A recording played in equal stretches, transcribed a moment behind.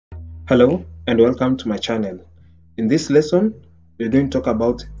Hello and welcome to my channel. In this lesson, we're going to talk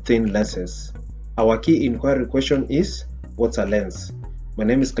about thin lenses. Our key inquiry question is, what's a lens? My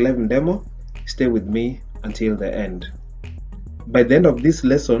name is Cleve Ndemo. Stay with me until the end. By the end of this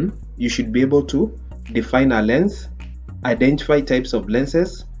lesson, you should be able to define a lens, identify types of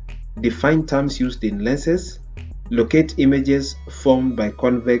lenses, define terms used in lenses, locate images formed by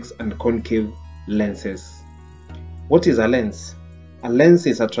convex and concave lenses. What is a lens? A lens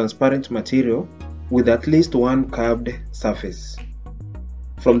is a transparent material with at least one curved surface.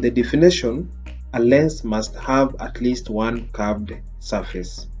 From the definition, a lens must have at least one curved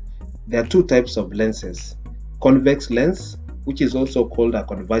surface. There are two types of lenses: convex lens, which is also called a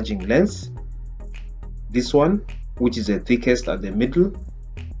converging lens. This one, which is the thickest at the middle.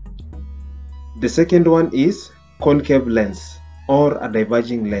 The second one is concave lens or a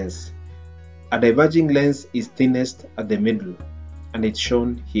diverging lens. A diverging lens is thinnest at the middle, and it's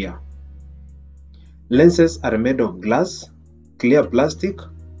shown here. Lenses are made of glass, clear plastic,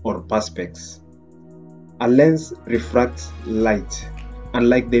 or perspex. A lens refracts light.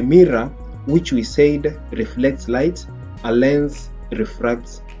 Unlike the mirror, which we said reflects light, a lens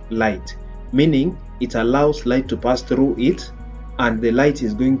refracts light, meaning it allows light to pass through it, and the light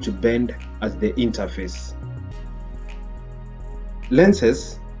is going to bend as the interface.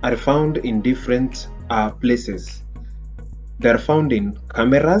 Lenses are found in different places. They are found in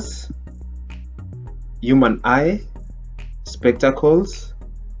cameras, human eye, spectacles,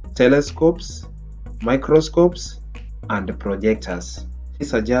 telescopes, microscopes, and projectors.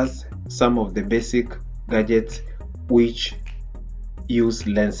 These are just some of the basic gadgets which use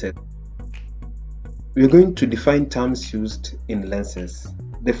lenses. We're going to define terms used in lenses.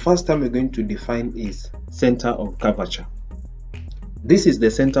 The first term we're going to define is center of curvature. This is the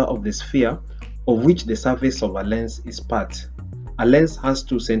center of the sphere of which the surface of a lens is part. A lens has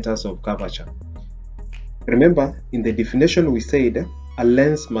two centers of curvature. Remember, in the definition we said a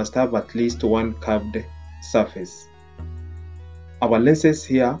lens must have at least one curved surface. Our lenses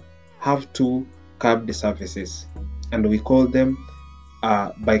here have two curved surfaces, and we call them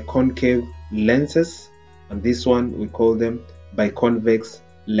biconcave lenses, and this one we call them biconvex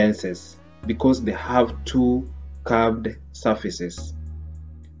lenses because they have two curved surfaces.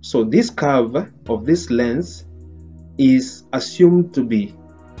 So this curve of this lens is assumed to be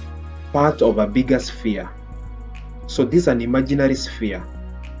part of a bigger sphere. So this is an imaginary sphere.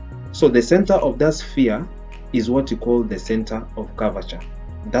 So the center of that sphere is what you call the center of curvature.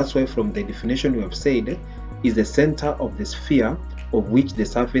 That's why from the definition we have said is the center of the sphere of which the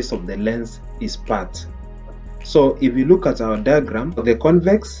surface of the lens is part. So if you look at our diagram of the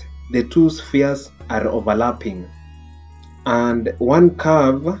convex, the two spheres are overlapping, and one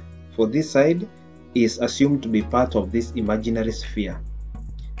curve for this side is assumed to be part of this imaginary sphere.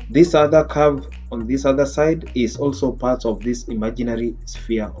 This other curve on this other side is also part of this imaginary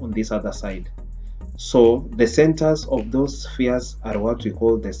sphere on this other side. So the centers of those spheres are what we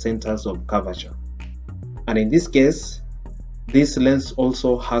call the centers of curvature. And in this case, this lens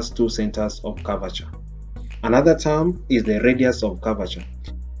also has two centers of curvature. Another term is the radius of curvature.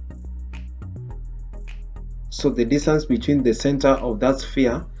 So the distance between the center of that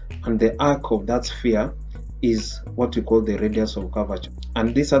sphere and the arc of that sphere is what we call the radius of curvature.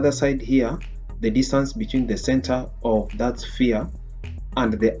 And this other side here, the distance between the center of that sphere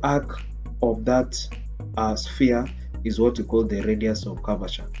and the arc of that sphere is what we call the radius of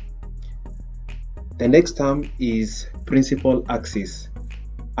curvature. The next term is principal axis,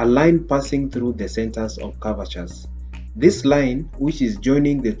 a line passing through the centers of curvatures. This line, which is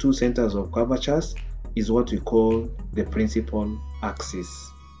joining the two centers of curvatures, is what we call the principal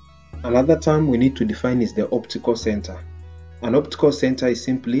axis. Another term we need to define is the optical center. An optical center is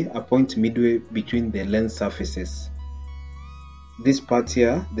simply a point midway between the lens surfaces. This part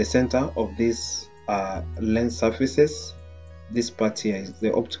here, the center of these lens surfaces, this part here is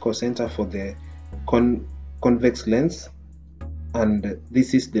the optical center for the convex lens, and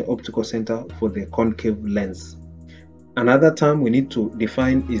this is the optical center for the concave lens. Another term we need to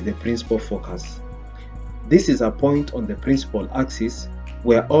define is the principal focus. This is a point on the principal axis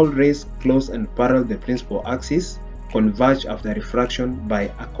where all rays close and parallel the principal axis converge after refraction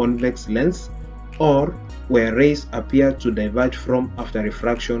by a convex lens, or where rays appear to diverge from after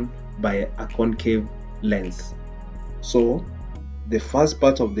refraction by a concave lens. So the first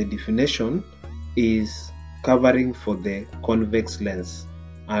part of the definition is covering for the convex lens,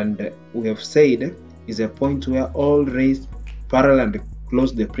 and we have said is a point where all rays parallel and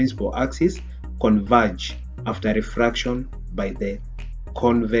close the principal axis converge after refraction by the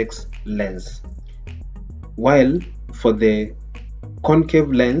convex lens. While for the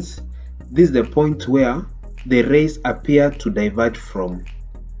concave lens, this is the point where the rays appear to diverge from.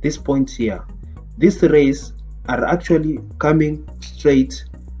 This point here, these rays are actually coming straight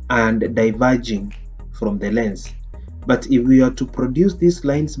and diverging from the lens. But if we are to produce these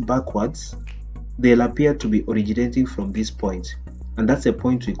lines backwards, they'll appear to be originating from this point, and that's a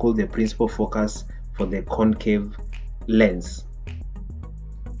point we call the principal focus for the concave lens.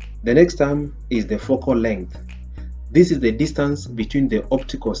 The next term is the focal length. This is the distance between the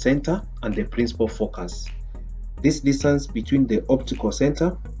optical center and the principal focus. This distance between the optical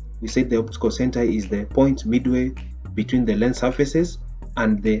center, we said the optical center is the point midway between the lens surfaces,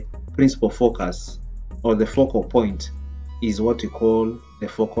 and the principal focus or the focal point is what we call the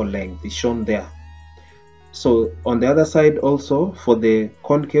focal length. It's shown there. So on the other side also, for the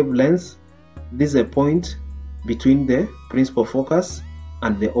concave lens, this is a point between the principal focus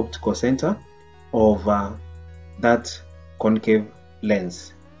and the optical center of that concave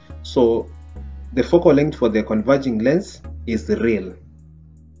lens. So the focal length for the converging lens is real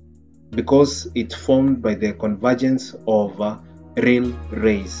because it's formed by the convergence of real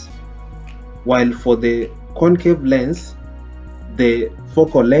rays, while for the concave lens the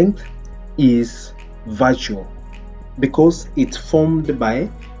focal length is virtual because it's formed by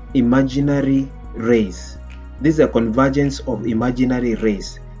imaginary rays. This is a convergence of imaginary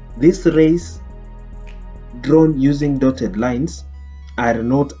rays. These rays drawn using dotted lines are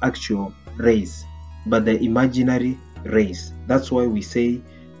not actual rays but the imaginary rays. That's why we say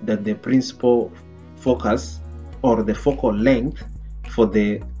that the principal focus or the focal length for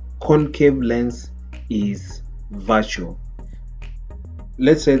the concave lens is virtual.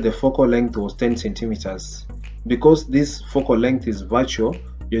 Let's say the focal length was 10 centimeters. Because this focal length is virtual,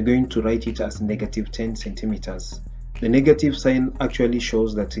 you're going to write it as negative 10 centimeters. The negative sign actually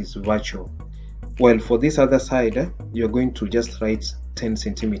shows that it's virtual. Well, for this other side, you're going to just write 10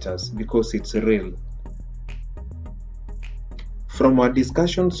 centimeters because it's real. From our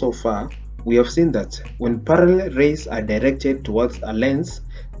discussion so far, we have seen that when parallel rays are directed towards a lens,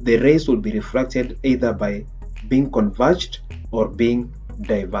 the rays will be refracted either by being converged or being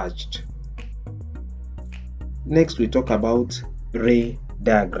diverged. Next, we talk about ray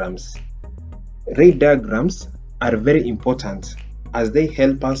diagrams. Ray diagrams are very important as they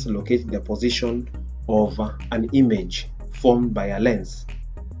help us locate the position of an image formed by a lens.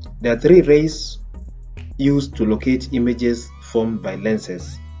 There are three rays used to locate images formed by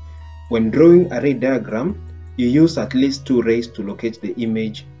lenses. When drawing a ray diagram, you use at least two rays to locate the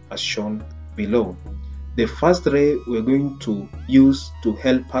image as shown below. The first ray we're going to use to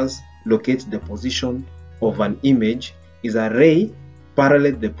help us locate the position of an image is a ray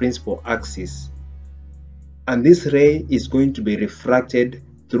parallel to the principal axis, and this ray is going to be refracted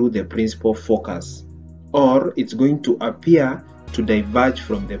through the principal focus, or it's going to appear to diverge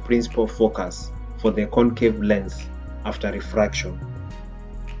from the principal focus for the concave lens after refraction.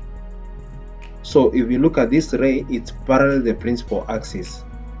 So if you look at this ray, it's parallel to the principal axis,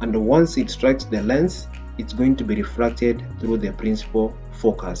 and once it strikes the lens, it's going to be refracted through the principal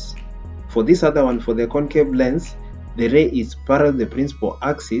focus. For this other one, for the concave lens, the ray is parallel to the principal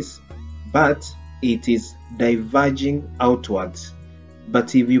axis, but it is diverging outwards.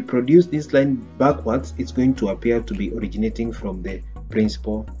 But if you produce this line backwards, it's going to appear to be originating from the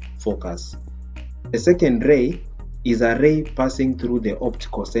principal focus. The second ray is a ray passing through the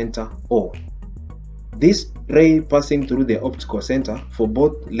optical center O. This ray passing through the optical center for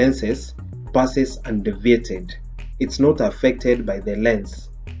both lenses passes undeviated. It's not affected by the lens,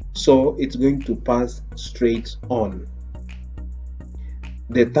 so it's going to pass straight on.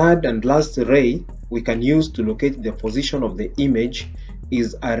 The third and last ray we can use to locate the position of the image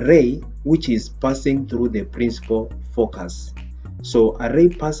is a ray which is passing through the principal focus. So a ray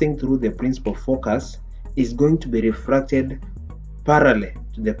passing through the principal focus is going to be refracted parallel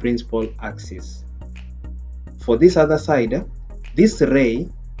to the principal axis. For this other side, this ray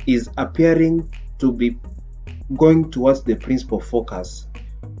is appearing to be going towards the principal focus,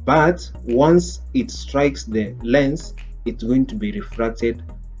 but once it strikes the lens, it's going to be refracted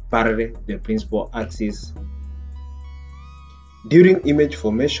parallel to the principal axis. During image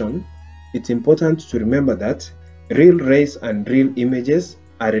formation, it's important to remember that real rays and real images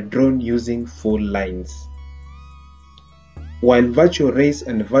are drawn using full lines, while virtual rays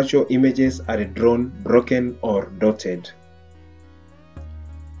and virtual images are drawn broken or dotted.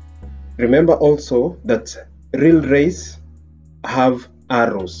 Remember also that real rays have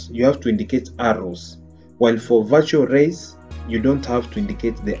arrows. You have to indicate arrows, while for virtual rays you don't have to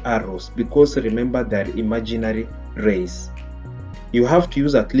indicate the arrows because remember they're imaginary rays. You have to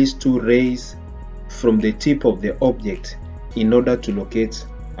use at least two rays from the tip of the object in order to locate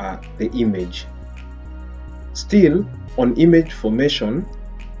the image. Still, on image formation,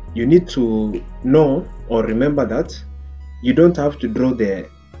 you need to know or remember that you don't have to draw the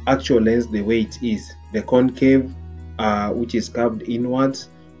actual lens the way it is, the concave which is curved inwards,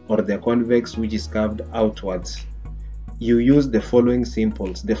 or the convex which is curved outwards. You use the following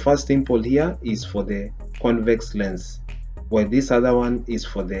symbols. The first symbol here is for the convex lens, while this other one is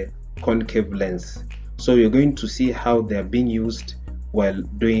for the concave lens. So you're going to see how they're being used while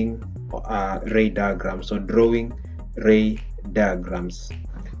doing ray diagrams or drawing ray diagrams.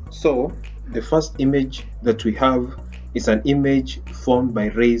 So the first image that we have is an image formed by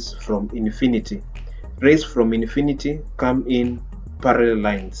rays from infinity. Rays from infinity come in parallel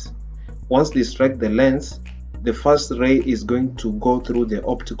lines. Once they strike the lens, the first ray is going to go through the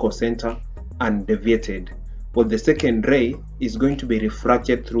optical center and deviated, while the second ray is going to be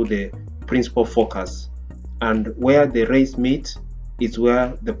refracted through the principal focus, and where the rays meet is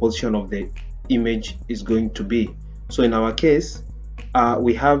where the position of the image is going to be. So in our case,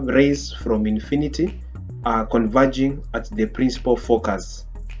 we have rays from infinity converging at the principal focus.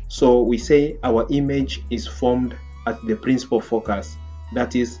 So we say our image is formed at the principal focus,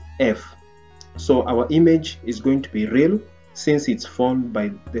 that is F. So our image is going to be real since it's formed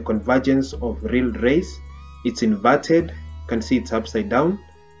by the convergence of real rays. It's inverted, you can see it's upside down,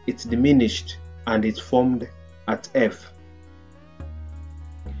 it's diminished, and it's formed at F.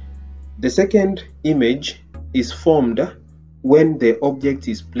 The second image is formed when the object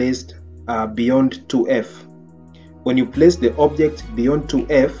is placed beyond 2F. When you place the object beyond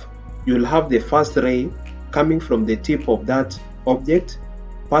 2F, you'll have the first ray coming from the tip of that object,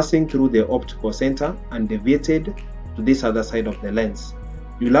 passing through the optical center and deviated to this other side of the lens.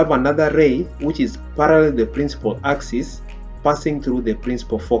 You'll have another ray which is parallel to the principal axis, passing through the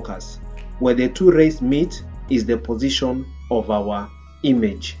principal focus. Where the two rays meet is the position of our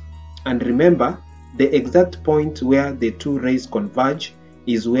image. And remember, the exact point where the two rays converge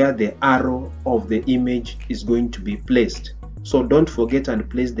is where the arrow of the image is going to be placed. So don't forget and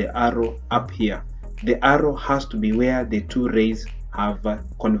place the arrow up here. The arrow has to be where the two rays have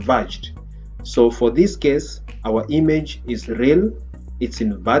converged. So for this case, our image is real, it's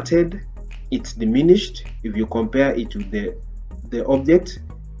inverted, it's diminished. If you compare it with the object,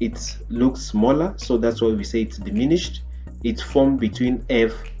 it looks smaller, so that's why we say it's diminished. It's formed between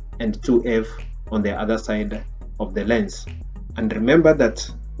F and 2F on the other side of the lens. And remember that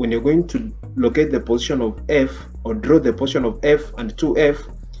when you're going to locate the position of F or draw the position of F and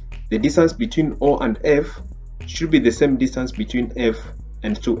 2F, the distance between O and F should be the same distance between F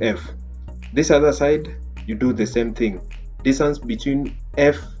and 2F. This other side, you do the same thing. Distance between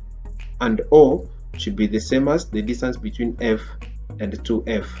F and O should be the same as the distance between F and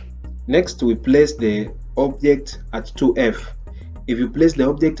 2F. Next, we place the object at 2F. If you place the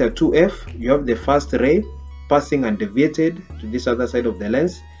object at 2F, you have the first ray passing and deviated to this other side of the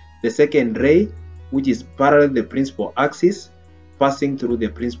lens. The second ray, which is parallel to the principal axis, passing through the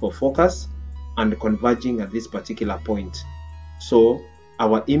principal focus and converging at this particular point. So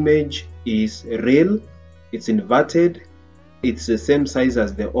our image is real, it's inverted, it's the same size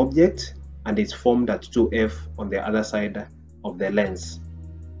as the object, and it's formed at 2F on the other side of the lens.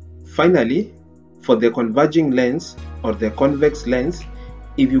 Finally, for the converging lens or the convex lens,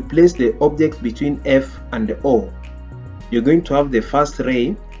 if you place the object between F and O, you're going to have the first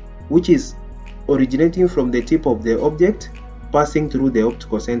ray, which is originating from the tip of the object, passing through the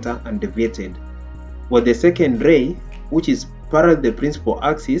optical center and deviated, while the second ray, which is parallel to the principal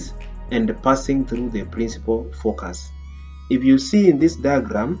axis and passing through the principal focus. If you see in this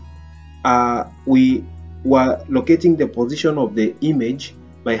diagram, we were locating the position of the image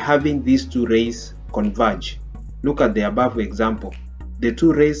by having these two rays converge. Look at the above example. The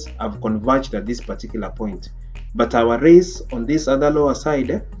two rays have converged at this particular point, but our rays on this other lower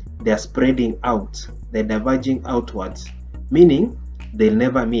side, they are spreading out, they're diverging outwards, meaning they'll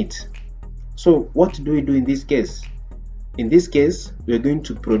never meet. So what do we do in this case? In this case, we're going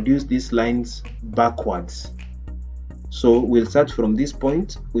to produce these lines backwards. So we'll start from this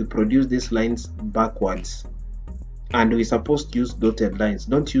point, we produce these lines backwards, and we're supposed to use dotted lines,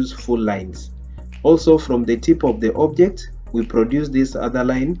 don't use full lines. Also, from the tip of the object, we produce this other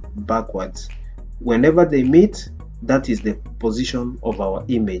line backwards. Whenever they meet, that is the position of our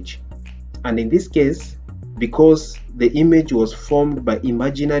image. And in this case, because the image was formed by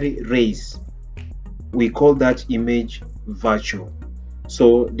imaginary rays, we call that image virtual.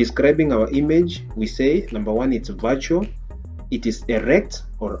 So describing our image, we say, number one, it's virtual, it is erect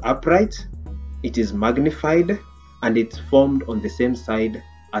or upright, it is magnified, and it's formed on the same side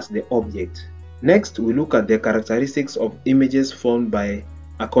as the object. Next, we look at the characteristics of images formed by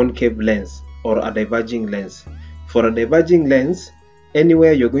a concave lens or a diverging lens. For a diverging lens,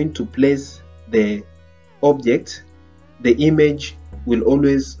 anywhere you're going to place the object, the image will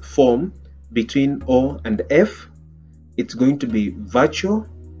always form between O and F. It's going to be virtual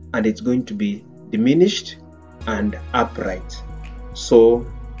and it's going to be diminished and upright. So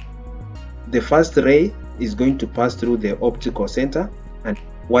the first ray is going to pass through the optical center, and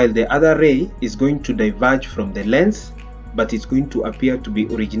while the other ray is going to diverge from the lens, but it's going to appear to be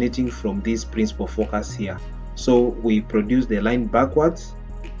originating from this principal focus here. So we produce the line backwards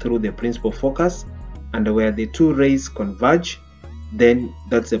through the principal focus, and where the two rays converge, then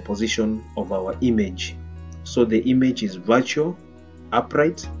that's the position of our image. So the image is virtual,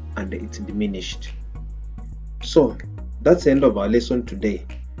 upright, and it's diminished. So that's the end of our lesson today.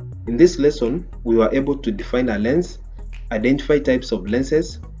 In this lesson, we were able to define a lens, identify types of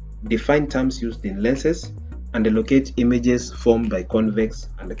lenses, define terms used in lenses, and locate images formed by convex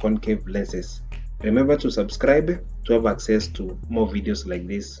and concave lenses. Remember to subscribe to have access to more videos like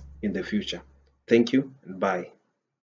this in the future. Thank you and bye.